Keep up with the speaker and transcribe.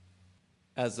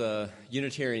As a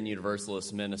Unitarian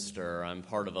Universalist minister, I'm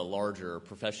part of a larger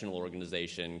professional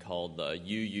organization called the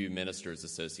UU Ministers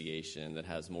Association that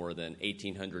has more than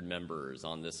 1,800 members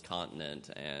on this continent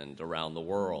and around the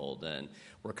world. And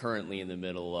we're currently in the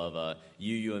middle of a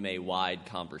UUMA-wide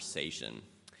conversation.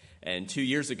 And 2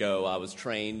 years ago, I was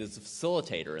trained as a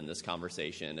facilitator in this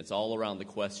conversation. It's all around the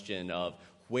question of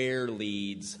where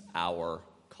leads our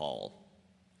call.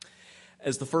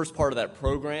 As the first part of that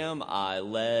program, I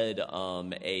co-led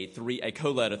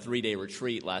a 3-day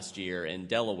retreat last year in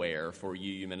Delaware for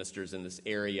UU ministers in this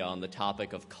area on the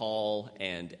topic of call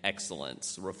and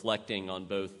excellence, reflecting on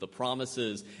both the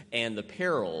promises and the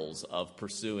perils of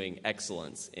pursuing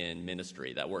excellence in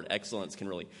ministry. That word excellence can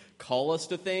really call us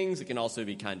to things. It can also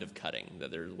be kind of cutting,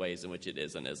 that there's ways in which it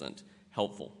is and isn't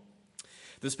helpful.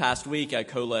 This past week, I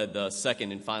co-led the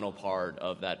second and final part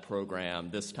of that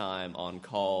program, this time on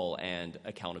call and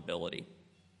accountability.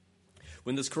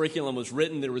 When this curriculum was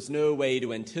written, there was no way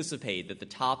to anticipate that the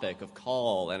topic of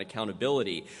call and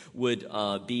accountability would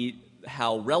be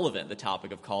how relevant the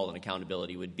topic of call and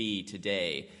accountability would be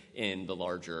today in the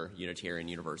larger Unitarian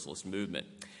Universalist movement.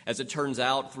 As it turns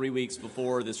out, 3 weeks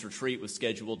before this retreat was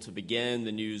scheduled to begin,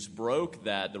 the news broke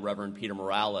that the Reverend Peter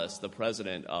Morales, the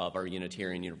president of our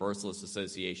Unitarian Universalist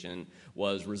Association,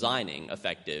 was resigning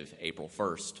effective April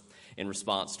 1st in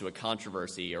response to a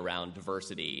controversy around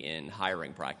diversity in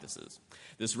hiring practices.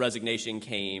 This resignation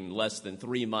came less than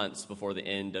 3 months before the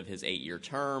end of his 8-year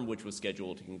term, which was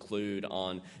scheduled to conclude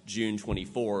on June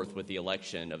 24th with the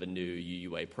election of a new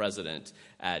UUA president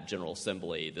at General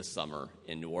Assembly this summer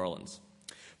in New Orleans.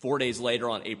 4 days later,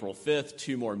 on April 5th,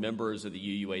 2 more members of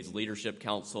the UUA's Leadership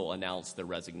Council announced their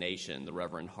resignation. The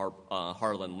Reverend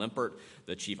Harlan Limpert,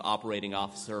 the Chief Operating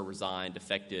Officer, resigned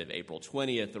effective April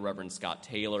 20th. The Reverend Scott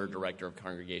Taylor, Director of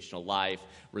Congregational Life,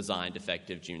 resigned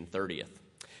effective June 30th.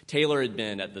 Taylor had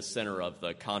been at the center of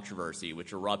the controversy,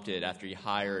 which erupted after he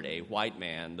hired a white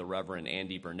man, the Reverend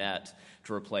Andy Burnett,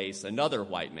 to replace another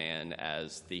white man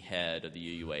as the head of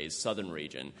the UUA's southern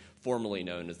region, formerly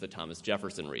known as the Thomas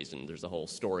Jefferson region. There's a whole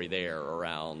story there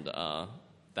around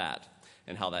that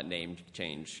and how that name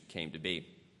change came to be.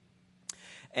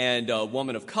 And a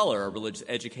woman of color, a religious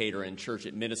educator and church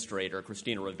administrator,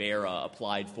 Christina Rivera,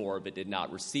 applied for but did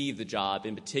not receive the job.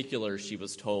 In particular, she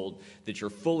was told that you're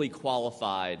fully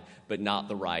qualified but not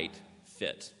the right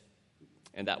fit.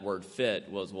 And that word fit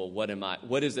was, well, what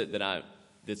is it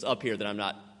that's up here that I'm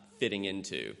not fitting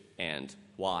into, and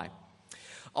why?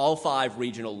 All 5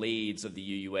 regional leads of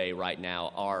the UUA right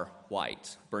now are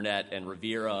white. Burnett and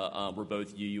Rivera were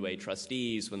both UUA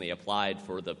trustees when they applied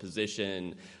for the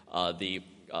position. The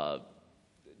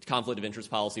conflict of interest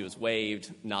policy was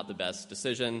waived, not the best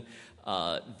decision.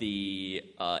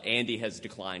 Andy has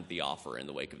declined the offer in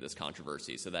the wake of this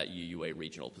controversy, so that UUA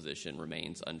regional position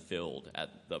remains unfilled at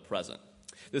the present.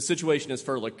 This situation is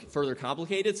further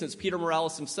complicated since Peter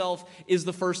Morales himself is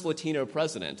the first Latino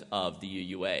president of the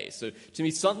UUA. So to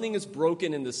me, something is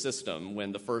broken in the system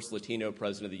when the first Latino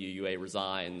president of the UUA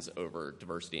resigns over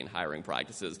diversity in hiring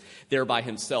practices, thereby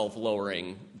himself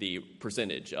lowering the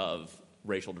percentage of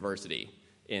racial diversity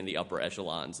in the upper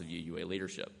echelons of UUA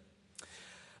leadership.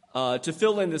 To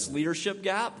fill in this leadership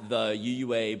gap, the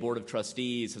UUA Board of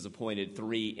Trustees has appointed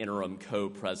 3 interim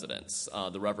co-presidents.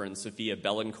 The Reverend Sophia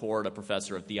Bellencourt, a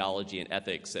professor of theology and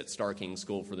ethics at Starr King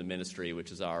School for the Ministry,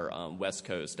 which is our West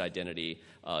Coast Identity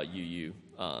UU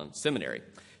seminary.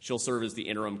 She'll serve as the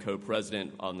interim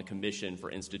co-president on the Commission for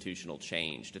Institutional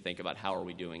Change to think about how are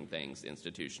we doing things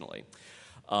institutionally.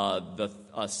 The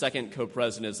second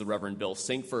co-president is the Reverend Bill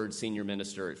Sinkford, senior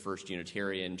minister at First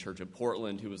Unitarian Church of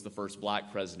Portland, who was the first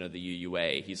black president of the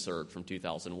UUA. He served from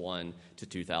 2001 to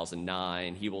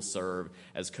 2009. He will serve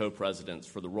as co-presidents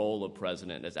for the role of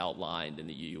president as outlined in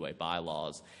the UUA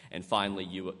bylaws. And finally,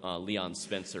 Leon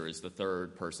Spencer is the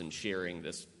third person sharing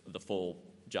the full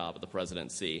job of the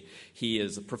presidency. He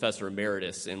is a professor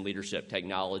emeritus in leadership,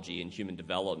 technology, and human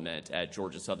development at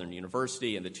Georgia Southern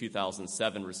University and the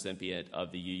 2007 recipient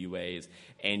of the UUA's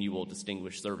annual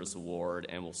Distinguished Service Award,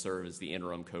 and will serve as the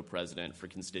interim co-president for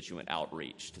constituent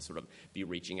outreach to sort of be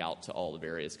reaching out to all the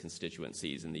various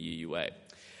constituencies in the UUA.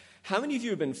 How many of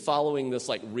you have been following this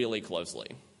really closely?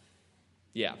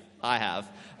 Yeah, I have.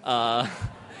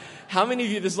 How many of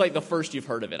you, this is the first you've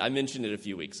heard of it? I mentioned it a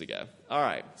few weeks ago. All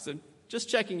right, so just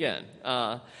checking in.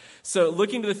 So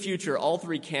looking to the future, all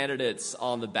 3 candidates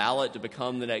on the ballot to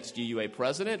become the next UUA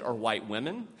president are white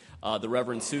women. The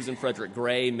Reverend Susan Frederick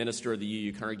Gray, minister of the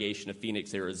UU Congregation of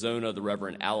Phoenix, Arizona. The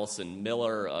Reverend Allison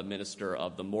Miller, a minister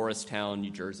of the Morristown,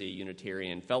 New Jersey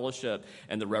Unitarian Fellowship.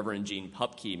 And the Reverend Gene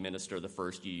Pupke, minister of the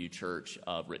First UU Church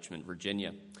of Richmond,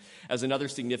 Virginia. As another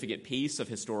significant piece of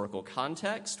historical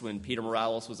context, when Peter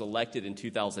Morales was elected in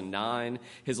 2009,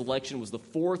 his election was the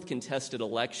fourth contested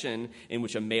election in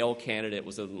which a male candidate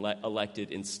was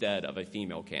elected instead of a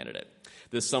female candidate.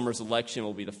 This summer's election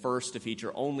will be the first to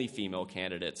feature only female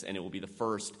candidates, and it will be the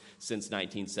first since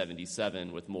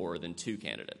 1977 with more than two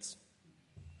candidates.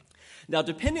 Now,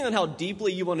 depending on how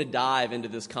deeply you want to dive into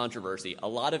this controversy, a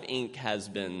lot of ink has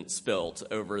been spilt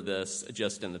over this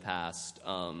just in the past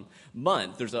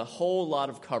month. There's a whole lot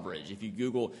of coverage. If you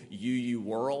Google UU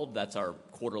World, that's our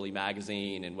quarterly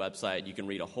magazine and website, you can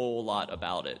read a whole lot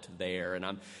about it there. And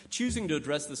I'm choosing to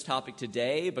address this topic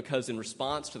today because in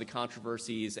response to the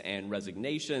controversies and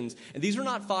resignations, and these are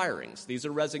not firings, these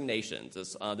are resignations.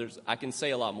 I can say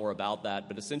a lot more about that,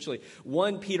 but essentially,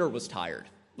 one, Peter was tired.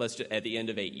 At the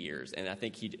end of 8 years. And I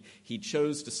think he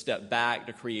chose to step back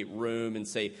to create room and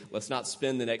say, let's not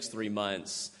spend the next 3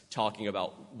 months talking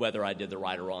about whether I did the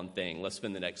right or wrong thing. Let's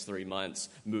spend the next 3 months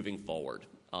moving forward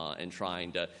and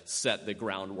trying to set the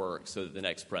groundwork so that the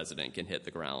next president can hit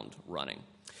the ground running.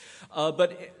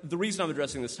 But the reason I'm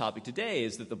addressing this topic today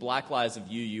is that the Black Lives of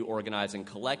UU Organizing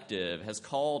Collective has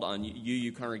called on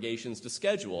UU congregations to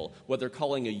schedule what they're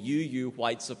calling a UU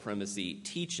white supremacy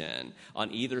teach-in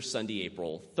on either Sunday,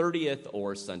 April 30th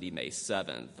or Sunday, May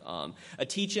 7th. A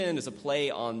teach-in is a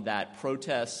play on that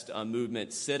protest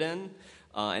movement sit-in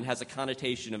and has a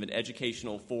connotation of an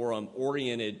educational forum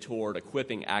oriented toward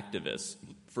equipping activists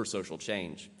for social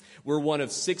change. We're one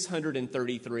of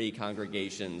 633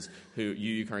 congregations,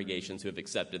 UU congregations, who have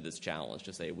accepted this challenge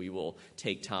to say we will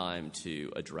take time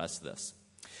to address this.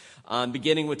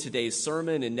 Beginning with today's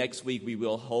sermon, and next week we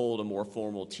will hold a more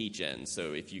formal teach-in.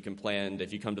 So if you come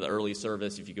to the early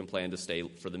service, if you can plan to stay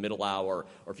for the middle hour,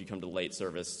 or if you come to the late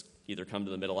service, either come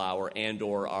to the middle hour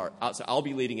so I'll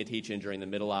be leading a teach-in during the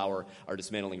middle hour. Our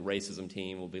Dismantling Racism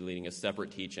team will be leading a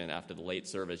separate teach-in after the late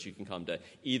service. You can come to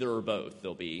either or both.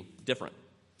 They'll be different.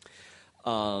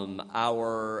 And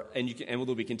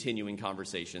we'll be continuing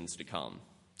conversations to come.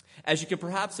 As you can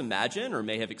perhaps imagine or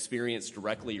may have experienced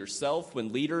directly yourself,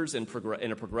 when leaders in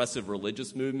a progressive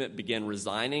religious movement begin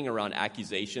resigning around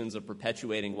accusations of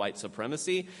perpetuating white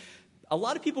supremacy, a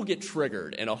lot of people get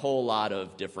triggered in a whole lot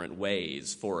of different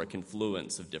ways for a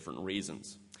confluence of different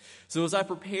reasons. So as I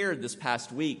prepared this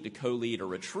past week to co-lead a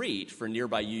retreat for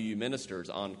nearby UU ministers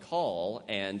on call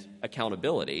and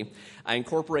accountability, I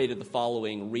incorporated the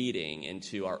following reading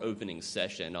into our opening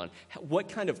session on what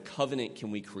kind of covenant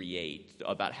can we create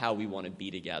about how we want to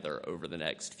be together over the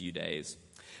next few days.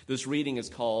 This reading is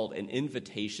called An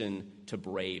Invitation to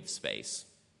Brave Space.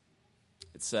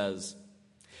 It says,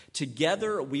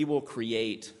 "Together we will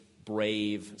create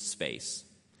brave space.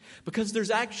 Because there's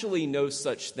actually no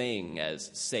such thing as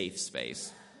safe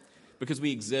space. Because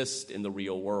we exist in the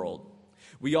real world.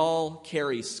 We all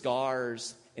carry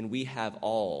scars, and we have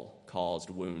all caused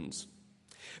wounds.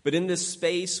 But in this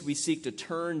space, we seek to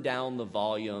turn down the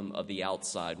volume of the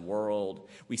outside world.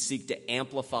 We seek to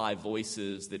amplify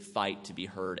voices that fight to be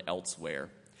heard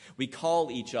elsewhere. We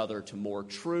call each other to more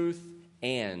truth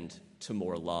and to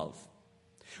more love.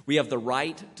 We have the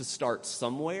right to start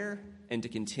somewhere and to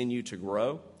continue to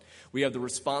grow. We have the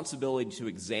responsibility to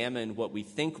examine what we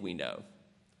think we know.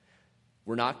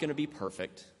 We're not going to be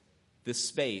perfect. This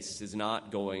space is not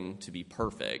going to be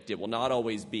perfect. It will not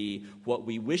always be what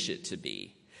we wish it to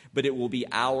be, but it will be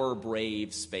our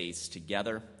brave space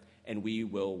together, and we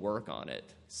will work on it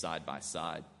side by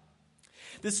side."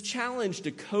 This challenge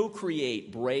to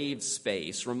co-create brave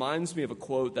space reminds me of a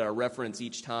quote that I reference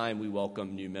each time we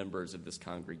welcome new members of this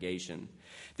congregation,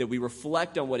 that we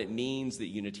reflect on what it means that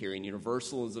Unitarian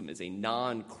Universalism is a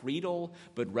non-creedal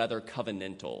but rather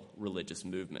covenantal religious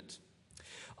movement.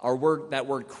 That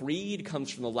word creed comes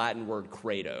from the Latin word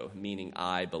credo, meaning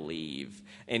I believe.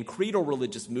 And creedal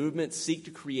religious movements seek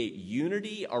to create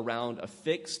unity around a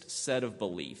fixed set of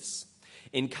beliefs.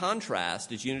 In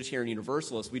contrast, as Unitarian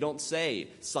Universalists, we don't say,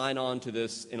 sign on to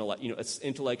this,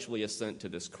 intellectually assent to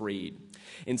this creed.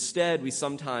 Instead, we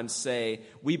sometimes say,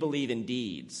 we believe in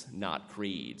deeds, not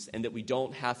creeds, and that we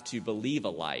don't have to believe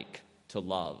alike to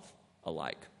love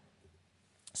alike.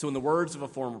 So in the words of a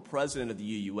former president of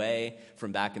the UUA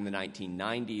from back in the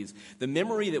 1990s, the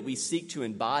memory that we seek to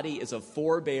embody is of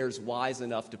forebears wise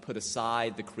enough to put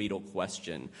aside the creedal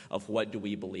question of what do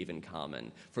we believe in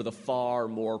common for the far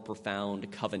more profound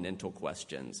covenantal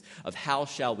questions of how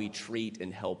shall we treat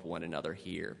and help one another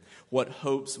here? What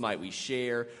hopes might we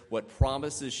share? What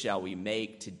promises shall we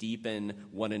make to deepen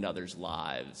one another's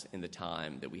lives in the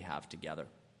time that we have together?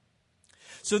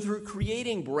 So through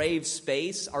creating Brave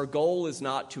Space, our goal is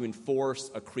not to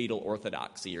enforce a creedal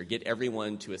orthodoxy or get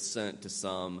everyone to assent to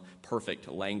some perfect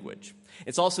language.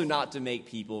 It's also not to make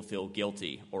people feel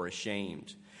guilty or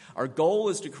ashamed. Our goal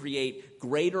is to create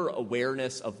greater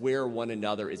awareness of where one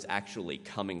another is actually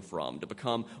coming from, to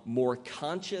become more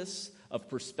conscious of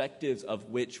perspectives of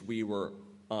which we were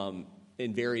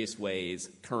in various ways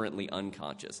currently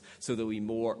unconscious, so that we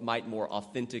might more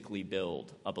authentically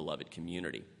build a beloved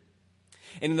community.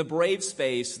 And in the Brave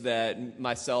Space that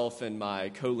myself and my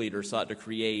co-leader sought to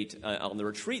create on the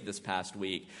retreat this past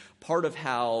week, part of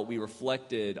how we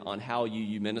reflected on how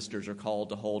UU ministers are called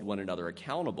to hold one another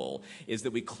accountable is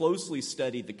that we closely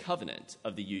studied the covenant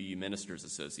of the UU Ministers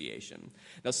Association.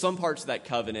 Now, some parts of that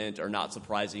covenant are not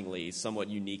surprisingly somewhat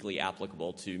uniquely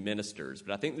applicable to ministers,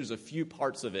 but I think there's a few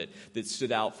parts of it that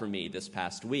stood out for me this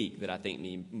past week that I think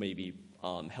may be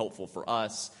helpful for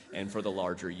us and for the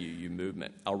larger UU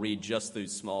movement. I'll read just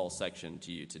this small section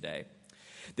to you today.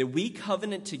 That we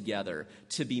covenant together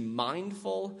to be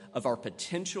mindful of our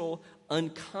potential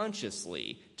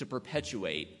unconsciously to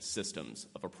perpetuate systems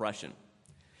of oppression.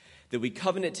 That we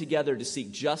covenant together to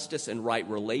seek justice and right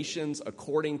relations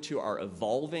according to our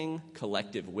evolving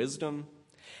collective wisdom.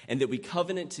 And that we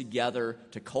covenant together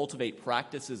to cultivate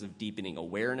practices of deepening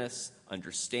awareness,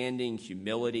 understanding,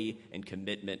 humility, and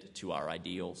commitment to our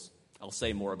ideals. I'll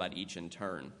say more about each in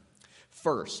turn.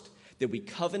 First, that we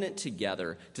covenant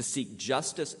together to seek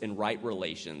justice and right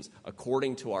relations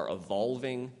according to our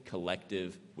evolving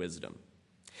collective wisdom.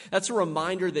 That's a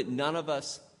reminder that none of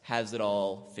us has it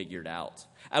all figured out.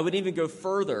 I would even go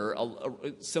further,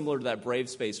 similar to that Brave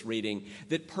Space reading,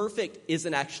 that perfect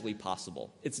isn't actually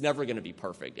possible. It's never going to be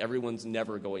perfect. Everyone's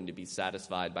never going to be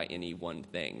satisfied by any one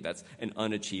thing. That's an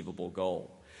unachievable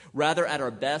goal. Rather, at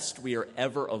our best, we are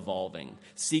ever evolving,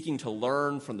 seeking to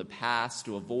learn from the past,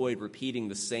 to avoid repeating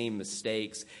the same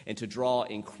mistakes, and to draw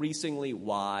increasingly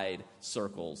wide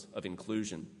circles of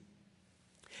inclusion.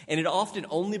 And it often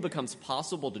only becomes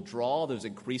possible to draw those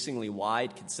increasingly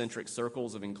wide concentric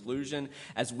circles of inclusion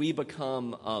as we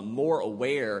become more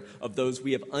aware of those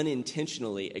we have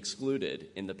unintentionally excluded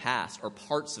in the past, or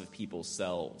parts of people's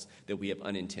selves that we have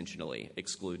unintentionally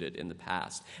excluded in the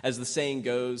past. As the saying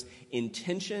goes,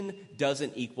 intention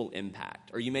doesn't equal impact.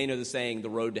 Or you may know the saying, the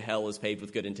road to hell is paved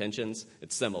with good intentions.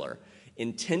 It's similar.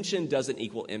 Intention doesn't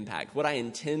equal impact. What I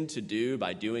intend to do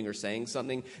by doing or saying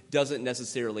something doesn't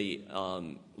necessarily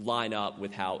line up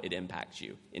with how it impacts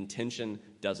you. Intention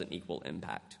doesn't equal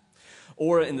impact.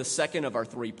 Or in the second of our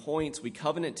 3 points, we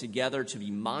covenant together to be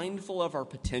mindful of our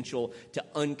potential to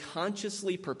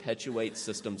unconsciously perpetuate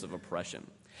systems of oppression.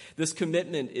 This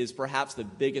commitment is perhaps the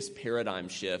biggest paradigm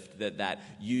shift that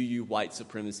UU white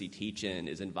supremacy teach-in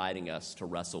is inviting us to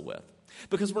wrestle with.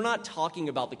 Because we're not talking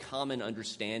about the common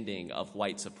understanding of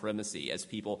white supremacy as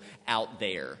people out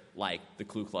there like the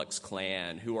Ku Klux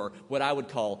Klan who are what I would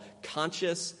call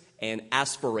conscious and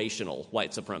aspirational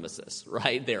white supremacists,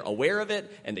 right? They're aware of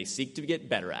it and they seek to get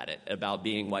better at it about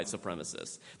being white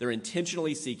supremacists. They're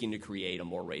intentionally seeking to create a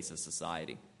more racist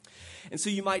society. And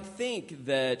so you might think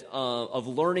that of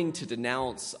learning to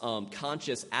denounce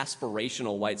conscious,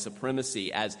 aspirational white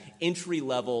supremacy as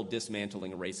entry-level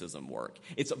dismantling racism work.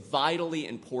 It's vitally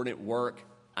important work.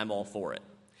 I'm all for it.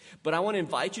 But I want to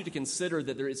invite you to consider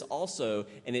that there is also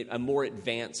a more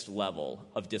advanced level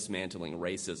of dismantling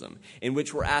racism, in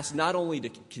which we're asked not only to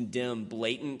condemn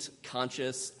blatant,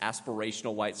 conscious,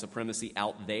 aspirational white supremacy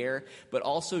out there, but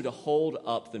also to hold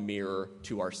up the mirror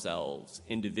to ourselves,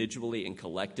 individually and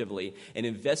collectively, and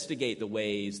investigate the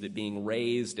ways that being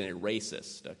raised in a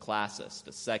racist, a classist,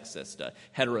 a sexist, a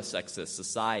heterosexist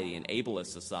society, an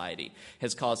ableist society,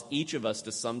 has caused each of us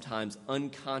to sometimes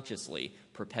unconsciously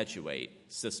perpetuate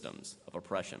systems of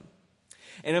oppression.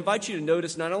 And I invite you to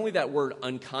notice not only that word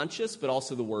unconscious, but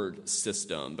also the word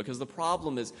system, because the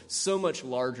problem is so much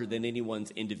larger than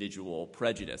anyone's individual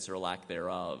prejudice or lack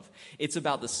thereof. It's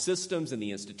about the systems and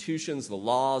the institutions, the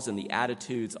laws and the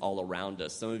attitudes all around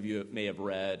us. Some of you may have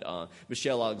read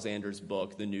Michelle Alexander's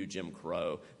book, The New Jim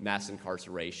Crow, Mass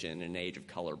Incarceration in an Age of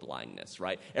Colorblindness,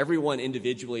 right? Everyone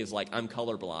individually is like, I'm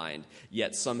colorblind,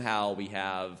 yet somehow we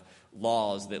have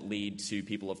laws that lead to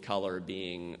people of color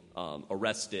being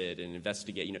arrested and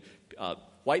investigated.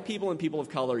 white people and people of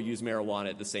color use marijuana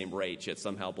at the same rate, yet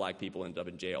somehow black people end up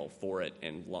in jail for it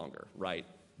and longer, right?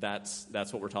 That's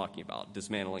what we're talking about,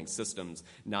 dismantling systems,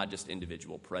 not just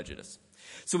individual prejudice.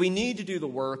 So we need to do the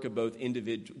work of both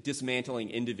dismantling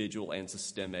individual and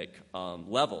systemic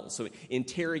levels. So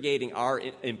interrogating our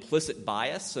implicit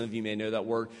bias, some of you may know that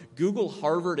word. Google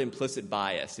Harvard implicit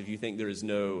bias if you think there is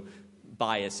no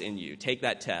bias in you. Take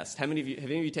that test. Have any of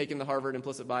you taken the Harvard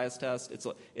implicit bias test?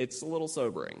 It's a little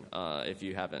sobering if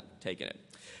you haven't taken it.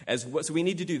 So we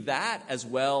need to do that as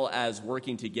well as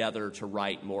working together to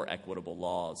write more equitable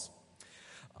laws.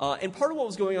 And part of what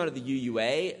was going on at the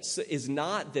UUA is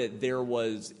not that there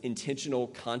was intentional,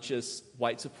 conscious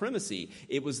white supremacy.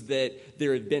 It was that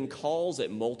there had been calls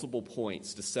at multiple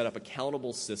points to set up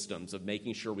accountable systems of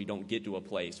making sure we don't get to a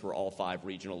place where all 5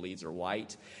 regional leads are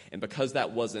white. And because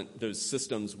those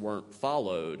systems weren't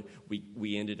followed,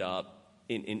 we ended up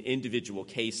in individual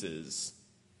cases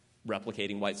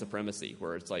replicating white supremacy,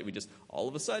 where it's like we just all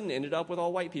of a sudden ended up with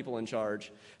all white people in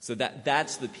charge. So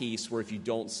that's the piece where if you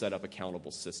don't set up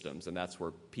accountable systems, and that's where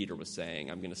Peter was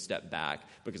saying, I'm going to step back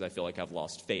because I feel like I've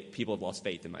lost faith. People have lost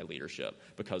faith in my leadership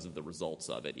because of the results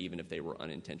of it, even if they were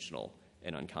unintentional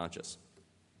and unconscious.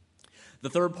 The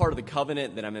third part of the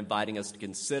covenant that I'm inviting us to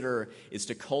consider is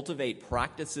to cultivate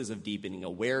practices of deepening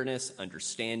awareness,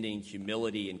 understanding,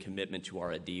 humility, and commitment to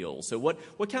our ideals. So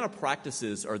what kind of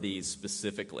practices are these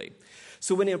specifically?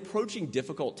 So when approaching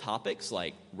difficult topics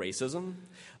like racism,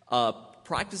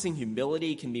 practicing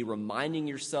humility can be reminding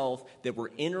yourself that we're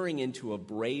entering into a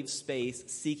brave space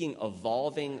seeking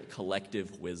evolving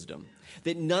collective wisdom,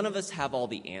 that none of us have all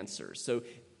the answers. So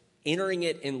entering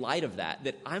it in light of that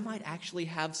I might actually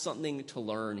have something to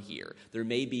learn here. There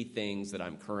may be things that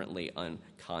I'm currently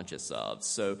unconscious of.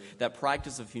 So that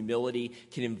practice of humility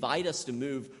can invite us to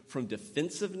move from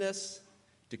defensiveness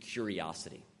to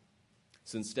curiosity.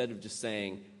 So instead of just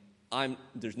saying,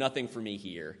 there's nothing for me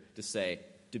here,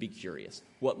 to be curious.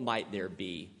 What might there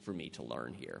be for me to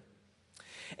learn here?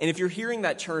 And if you're hearing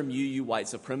that term UU white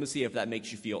supremacy, if that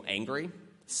makes you feel angry,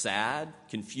 sad,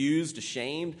 confused,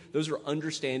 ashamed, those are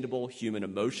understandable human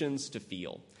emotions to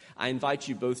feel. I invite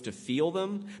you both to feel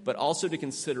them, but also to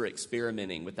consider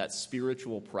experimenting with that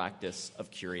spiritual practice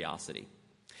of curiosity.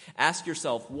 Ask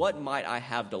yourself, what might I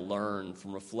have to learn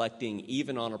from reflecting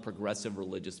even on a progressive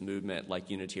religious movement like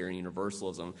Unitarian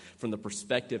Universalism from the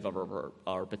perspective of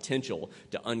our potential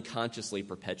to unconsciously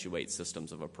perpetuate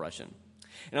systems of oppression?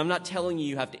 And I'm not telling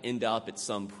you have to end up at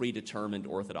some predetermined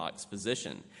orthodox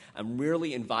position. I'm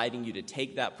merely inviting you to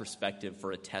take that perspective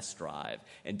for a test drive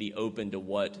and be open to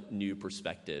what new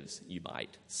perspectives you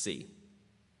might see.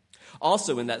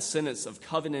 Also, in that sentence of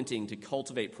covenanting to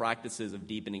cultivate practices of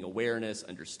deepening awareness,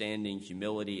 understanding,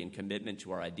 humility, and commitment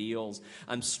to our ideals,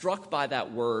 I'm struck by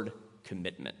that word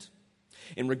commitment.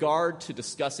 In regard to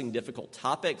discussing difficult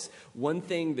topics, one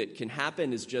thing that can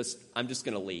happen is I'm just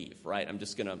going to leave, right? I'm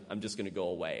just going to go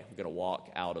away. I'm going to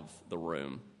walk out of the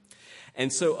room.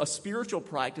 And so a spiritual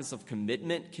practice of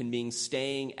commitment can mean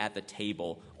staying at the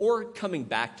table or coming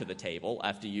back to the table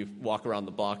after you walk around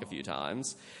the block a few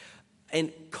times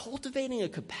and cultivating a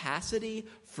capacity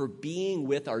for being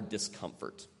with our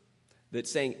discomfort. That's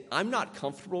saying, I'm not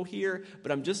comfortable here,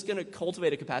 but I'm just going to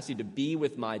cultivate a capacity to be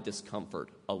with my discomfort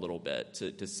a little bit,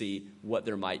 to see what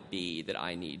there might be that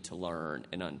I need to learn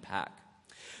and unpack.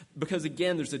 Because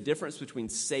again, there's a difference between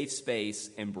safe space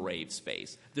and brave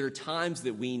space. There are times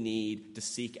that we need to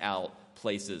seek out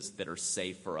places that are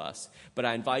safe for us. But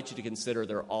I invite you to consider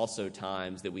there are also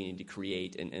times that we need to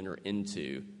create and enter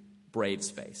into brave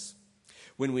space,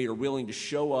 when we are willing to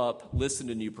show up, listen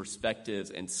to new perspectives,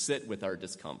 and sit with our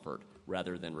discomfort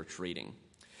rather than retreating.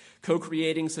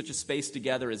 Co-creating such a space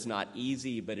together is not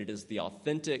easy, but it is the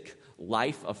authentic,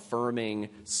 life-affirming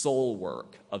soul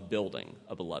work of building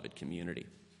a beloved community.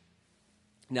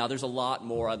 Now, there's a lot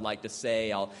more I'd like to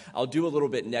say. I'll do a little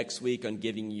bit next week on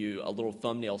giving you a little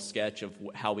thumbnail sketch of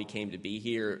how we came to be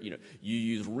here.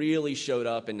 UUs really showed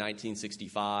up in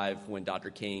 1965 when Dr.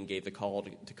 King gave the call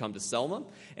to come to Selma,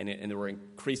 and there were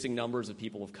increasing numbers of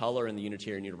people of color in the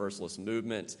Unitarian Universalist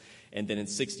movement. And then in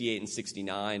 68 and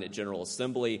 69 at General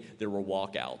Assembly, there were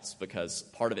walkouts because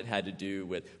part of it had to do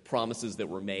with promises that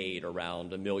were made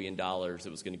around $1 million that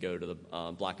was going to go to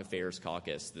the Black Affairs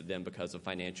Caucus, that then because of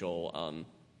financial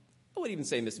I would even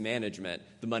say mismanagement,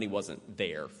 the money wasn't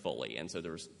there fully, and so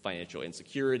there was financial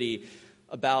insecurity.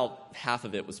 About half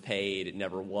of it was paid, it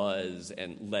never was,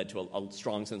 and led to a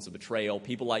strong sense of betrayal.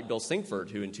 People like Bill Sinkford,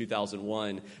 who in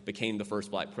 2001 became the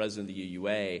first black president of the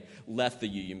UUA, left the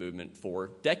UU movement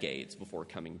for decades before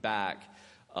coming back.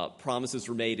 Promises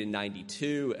were made in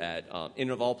 92 at, in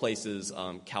of all places,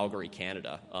 Calgary,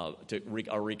 Canada, to a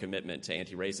recommitment to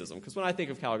anti-racism. Because when I think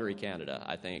of Calgary, Canada,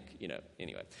 I think,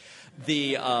 anyway.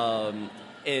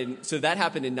 And so that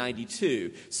happened in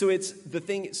 92. So it's the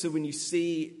thing, so when you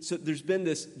see, so there's been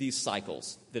these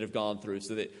cycles that have gone through,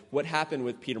 so that what happened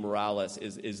with Peter Morales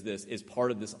is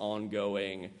part of this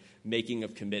ongoing making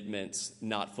of commitments,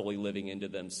 not fully living into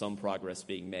them, some progress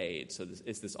being made. So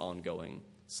it's this ongoing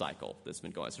cycle that's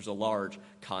been going. So there's a large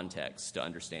context to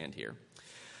understand here.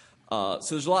 So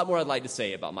there's a lot more I'd like to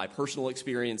say about my personal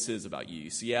experiences, about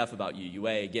UUCF, about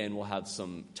UUA. Again, we'll have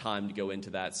some time to go into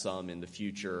that some in the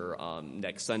future,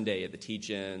 next Sunday at the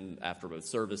teach-in, after both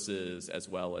services, as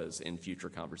well as in future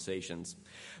conversations.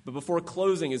 But before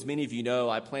closing, as many of you know,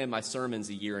 I plan my sermons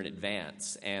a year in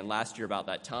advance. And last year about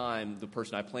that time, the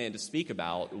person I planned to speak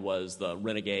about was the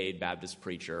renegade Baptist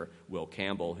preacher, Will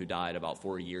Campbell, who died about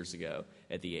 4 years ago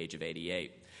at the age of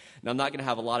 88. Now, I'm not going to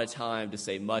have a lot of time to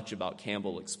say much about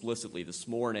Campbell explicitly this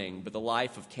morning, but the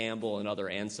life of Campbell and other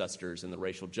ancestors in the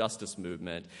racial justice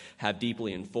movement have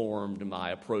deeply informed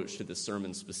my approach to this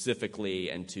sermon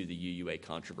specifically and to the UUA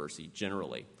controversy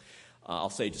generally. I'll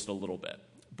say just a little bit.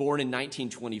 Born in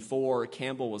 1924,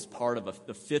 Campbell was part of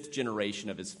the fifth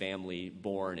generation of his family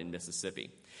born in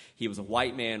Mississippi. He was a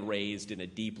white man raised in a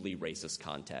deeply racist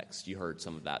context. You heard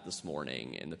some of that this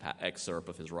morning in the excerpt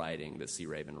of his writing that C.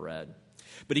 Raven read.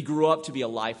 But he grew up to be a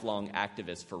lifelong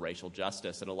activist for racial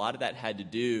justice, and a lot of that had to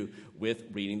do with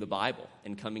reading the Bible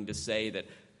and coming to say that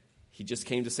he just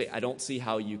came to say, I don't see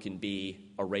how you can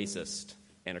be a racist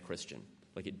and a Christian.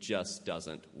 Like, it just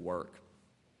doesn't work.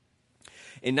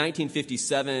 In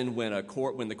 1957, when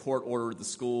the court ordered the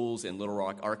schools in Little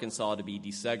Rock, Arkansas to be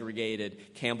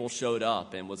desegregated, Campbell showed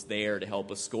up and was there to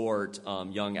help escort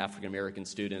young African-American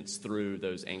students through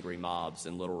those angry mobs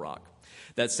in Little Rock.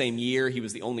 That same year, he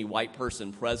was the only white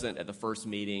person present at the first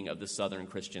meeting of the Southern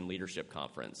Christian Leadership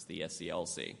Conference, the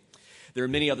SCLC. There are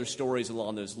many other stories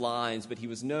along those lines, but he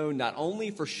was known not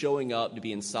only for showing up to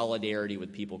be in solidarity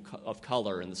with people of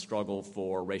color in the struggle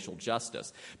for racial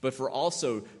justice, but for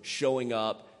also showing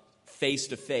up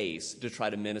face-to-face to try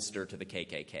to minister to the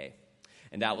KKK.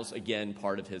 And that was, again,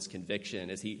 part of his conviction,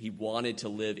 is he wanted to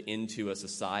live into a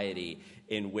society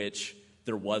in which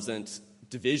there wasn't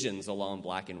divisions along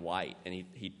black and white, and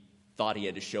he thought he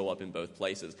had to show up in both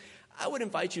places. I would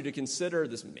invite you to consider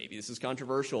this, maybe this is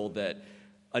controversial, that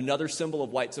another symbol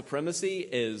of white supremacy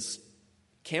is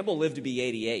Campbell lived to be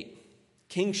 88.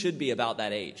 King should be about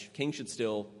that age. King should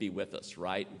still be with us,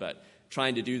 right? But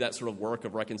trying to do that sort of work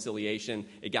of reconciliation,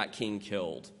 it got King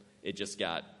killed. It just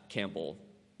got Campbell,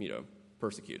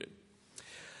 persecuted.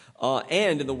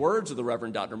 And in the words of the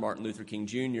Reverend Dr. Martin Luther King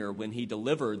Jr., when he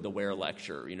delivered the Ware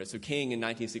Lecture, so King in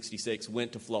 1966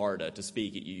 went to Florida to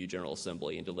speak at UU General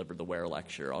Assembly and delivered the Ware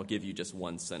Lecture. I'll give you just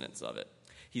one sentence of it.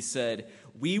 He said,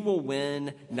 "We will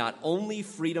win not only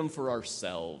freedom for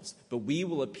ourselves, but we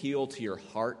will appeal to your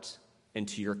heart and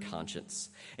to your conscience,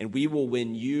 and we will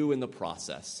win you in the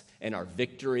process, and our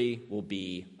victory will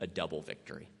be a double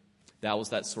victory." That was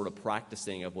that sort of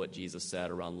practicing of what Jesus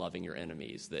said around loving your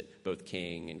enemies that both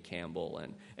King and Campbell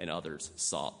and others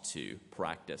sought to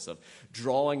practice, of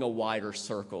drawing a wider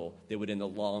circle that would in the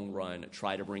long run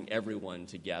try to bring everyone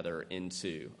together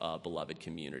into a beloved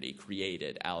community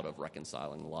created out of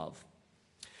reconciling love.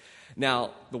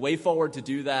 Now, the way forward to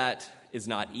do that is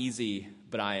not easy,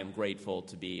 but I am grateful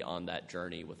to be on that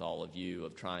journey with all of you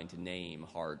of trying to name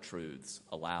hard truths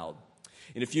aloud.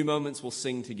 In a few moments, we'll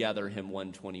sing together hymn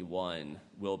 121,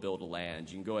 We'll Build a Land.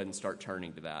 You can go ahead and start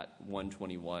turning to that,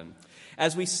 121.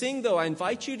 As we sing, though, I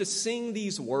invite you to sing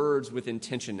these words with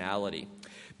intentionality.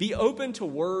 Be open to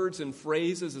words and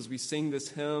phrases as we sing this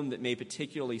hymn that may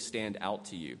particularly stand out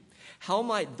to you. How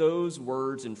might those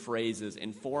words and phrases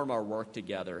inform our work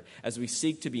together as we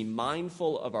seek to be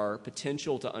mindful of our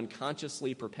potential to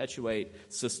unconsciously perpetuate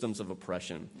systems of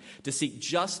oppression, to seek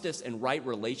justice and right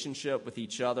relationship with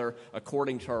each other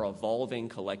according to our evolving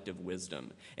collective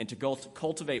wisdom, and to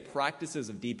cultivate practices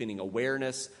of deepening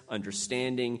awareness,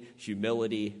 understanding,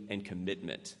 humility, and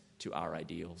commitment to our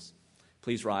ideals?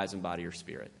 Please rise and body your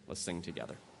spirit. Let's sing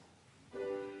together.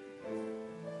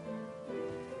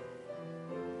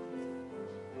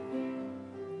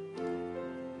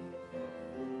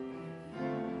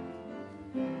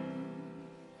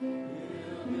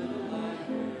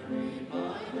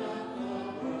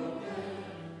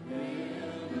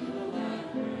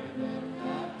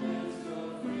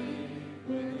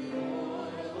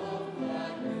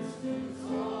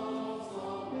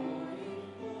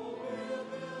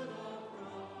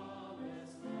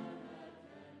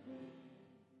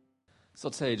 So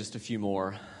I'll tell you just a few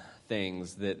more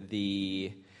things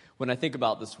when I think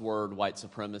about this word white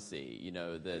supremacy,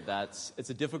 it's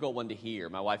a difficult one to hear.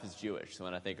 My wife is Jewish, so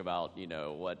when I think about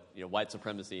white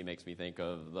supremacy, makes me think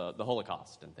of the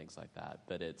Holocaust and things like that.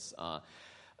 But it's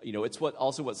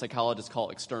what psychologists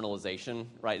call externalization,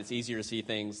 right? It's easier to see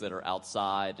things that are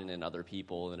outside and in other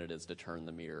people than it is to turn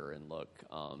the mirror and look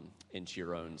into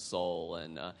your own soul.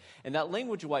 And that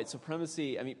language of white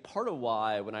supremacy, I mean, part of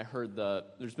why when I heard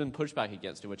there's been pushback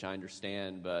against it, which I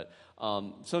understand, but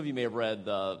some of you may have read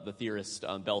the theorist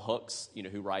Bell Hooks,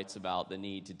 who writes about the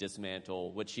need to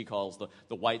dismantle what she calls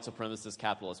the white supremacist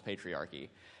capitalist patriarchy.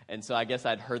 And so I guess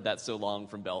I'd heard that so long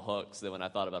from Bell Hooks that when I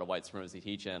thought about a white supremacy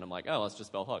teach-in, I'm like, oh, that's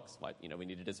just Bell Hooks. We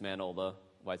need to dismantle the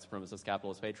white supremacist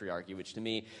capitalist patriarchy, which to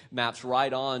me maps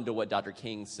right on to what Dr.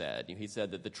 King said. He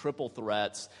said that the triple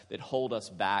threats that hold us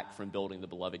back from building the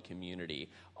beloved community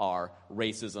are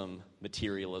racism,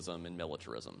 materialism, and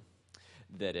militarism.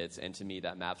 And to me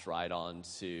that maps right on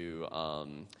to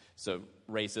so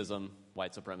racism,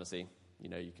 white supremacy.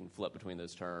 You can flip between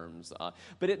those terms.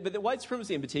 But the white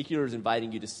supremacy in particular is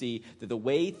inviting you to see that the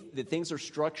way that things are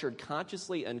structured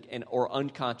consciously or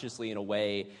unconsciously in a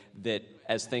way that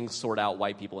as things sort out,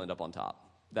 white people end up on top.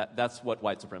 That's what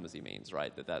white supremacy means,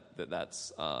 right?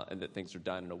 That's and that things are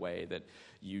done in a way that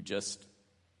you just,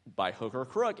 by hook or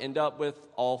crook, end up with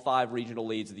all 5 regional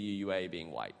leads of the UUA being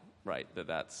white. Right,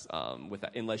 that's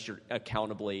unless you're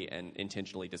accountably and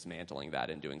intentionally dismantling that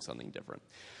and doing something different.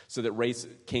 So that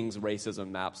King's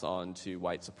racism maps onto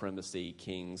white supremacy,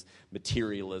 King's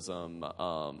materialism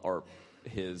or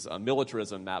his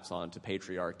militarism maps onto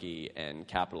patriarchy, and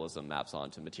capitalism maps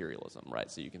onto materialism.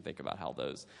 Right, so you can think about how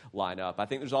those line up. I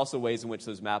think there's also ways in which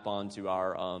those map onto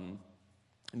our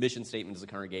mission statement as a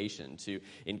congregation. To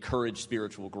encourage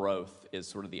spiritual growth is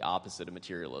sort of the opposite of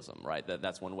materialism, right?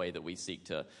 That's one way that we seek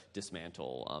to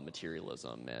dismantle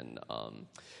materialism, and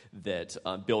that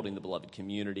building the beloved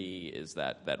community is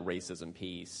that racism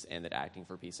piece, and that acting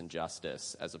for peace and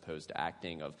justice as opposed to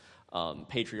acting of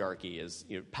patriarchy is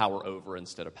power over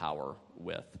instead of power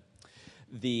with.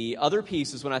 The other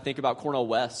piece is when I think about Cornel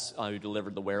West, who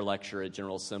delivered the Ware Lecture at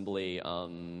General Assembly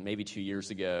maybe 2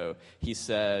 years ago. He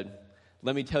said,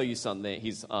 let me tell you something.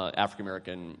 He's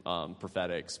African-American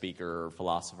prophetic speaker,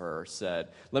 philosopher, said,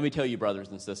 let me tell you, brothers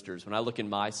and sisters, when I look in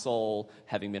my soul,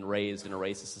 having been raised in a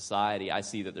racist society, I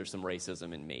see that there's some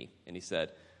racism in me. And he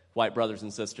said, white brothers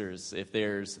and sisters, if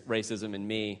there's racism in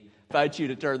me, I invite you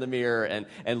to turn the mirror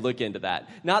and look into that.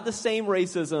 Not the same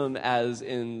racism as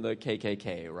in the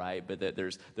KKK, right? But that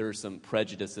there are some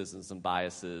prejudices and some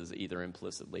biases, either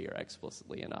implicitly or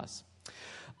explicitly in us.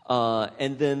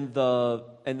 And then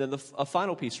a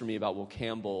final piece for me about Will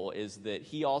Campbell is that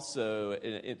he also,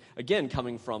 again,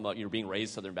 coming from being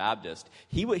raised Southern Baptist,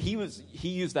 he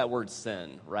used that word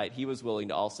sin, right? He was willing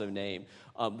to also name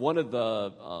one of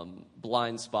the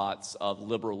blind spots of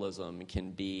liberalism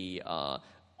can be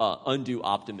undue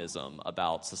optimism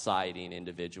about society and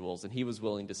individuals, and he was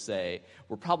willing to say,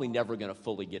 we're probably never going to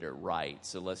fully get it right,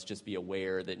 so let's just be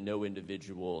aware that no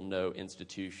individual, no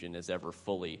institution is ever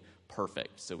fully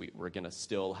perfect, so we're going to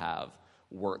still have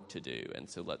work to do, and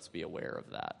so let's be aware of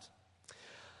that.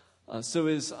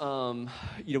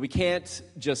 We can't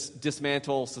just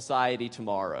dismantle society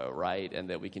tomorrow, right,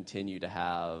 and that we continue to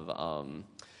have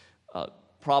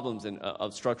problems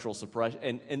of structural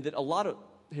suppression, and that a lot of,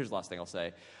 here's the last thing I'll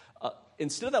say.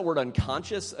 Instead of that word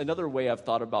unconscious, another way I've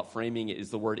thought about framing it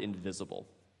is the word invisible.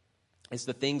 It's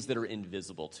the things that are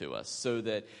invisible to us. So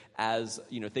that as,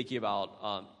 thinking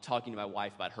about talking to my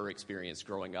wife about her experience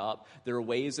growing up, there are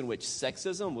ways in which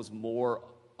sexism was more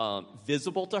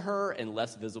visible to her and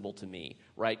less visible to me,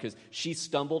 right? Because she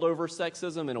stumbled over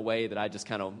sexism in a way that I just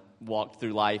kind of walked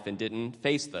through life and didn't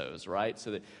face those, right?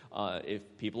 So that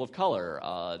if people of color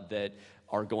that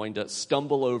are going to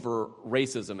stumble over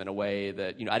racism in a way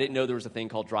that, I didn't know there was a thing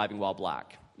called driving while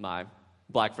black. My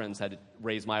black friends had to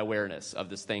raise my awareness of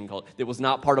this thing that was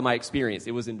not part of my experience.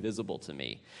 It was invisible to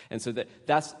me. And so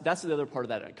that's the other part of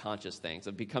that unconscious things,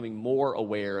 of becoming more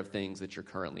aware of things that you're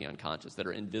currently unconscious, that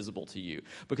are invisible to you,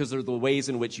 because they're the ways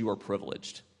in which you are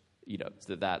privileged,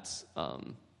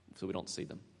 so we don't see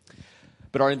them.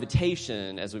 But our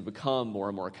invitation as we become more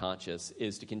and more conscious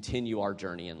is to continue our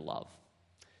journey in love,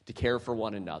 to care for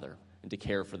one another, and to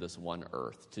care for this one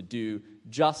earth, to do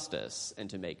justice and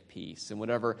to make peace. And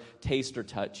whatever taste or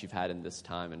touch you've had in this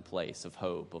time and place of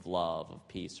hope, of love, of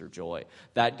peace or joy,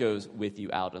 that goes with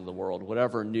you out in the world.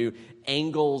 Whatever new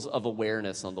angles of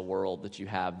awareness on the world that you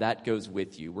have, that goes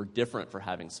with you. We're different for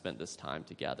having spent this time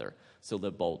together. So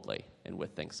live boldly and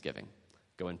with thanksgiving.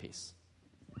 Go in peace.